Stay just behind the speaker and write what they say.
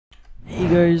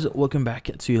guys, welcome back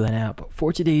to Owlet app.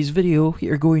 For today's video, we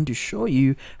are going to show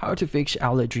you how to fix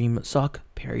Owlet Dream Sock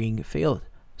pairing failed.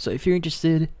 So if you're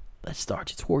interested, let's start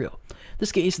the tutorial. In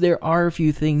this case, there are a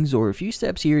few things or a few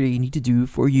steps here that you need to do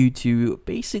for you to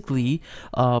basically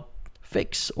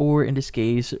fix, or in this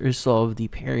case, resolve the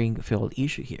pairing failed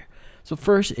issue here. So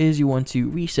first is you want to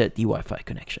reset the Wi-Fi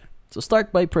connection. So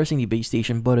start by pressing the base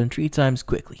station button 3 times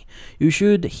quickly. You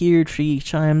should hear 3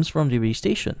 chimes from the base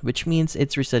station, which means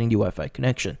it's resetting the Wi-Fi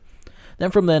connection.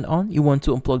 Then from then on, you want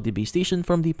to unplug the base station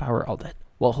from the power outlet.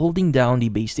 While holding down the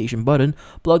base station button,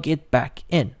 plug it back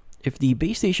in. If the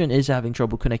base station is having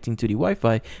trouble connecting to the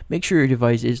Wi-Fi, make sure your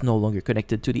device is no longer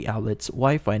connected to the outlet's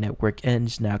Wi-Fi network and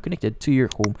is now connected to your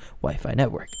home Wi-Fi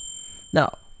network.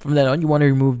 Now, from then on, you want to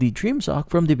remove the Dream Sock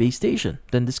from the base station.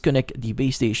 Then disconnect the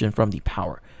base station from the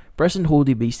power. Press and hold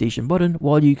the base station button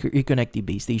while you reconnect the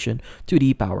base station to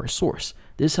the power source.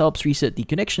 This helps reset the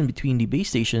connection between the base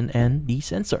station and the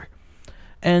sensor.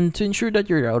 And to ensure that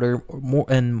your router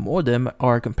and modem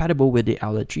are compatible with the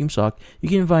Owlet Dream Sock, you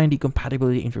can find the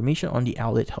compatibility information on the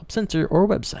Owlet Help Center or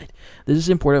website. This is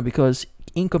important because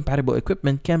incompatible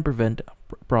equipment can prevent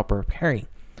proper pairing.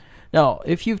 Now,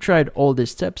 if you've tried all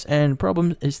these steps and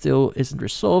problem still isn't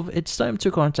resolved, it's time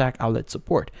to contact Owlet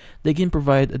support. They can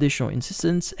provide additional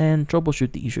assistance and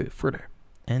troubleshoot the issue further.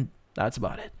 And that's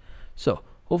about it. So,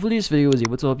 hopefully this video was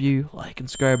able to help you. Like and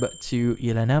subscribe to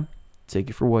Owlet app. Thank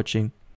you for watching.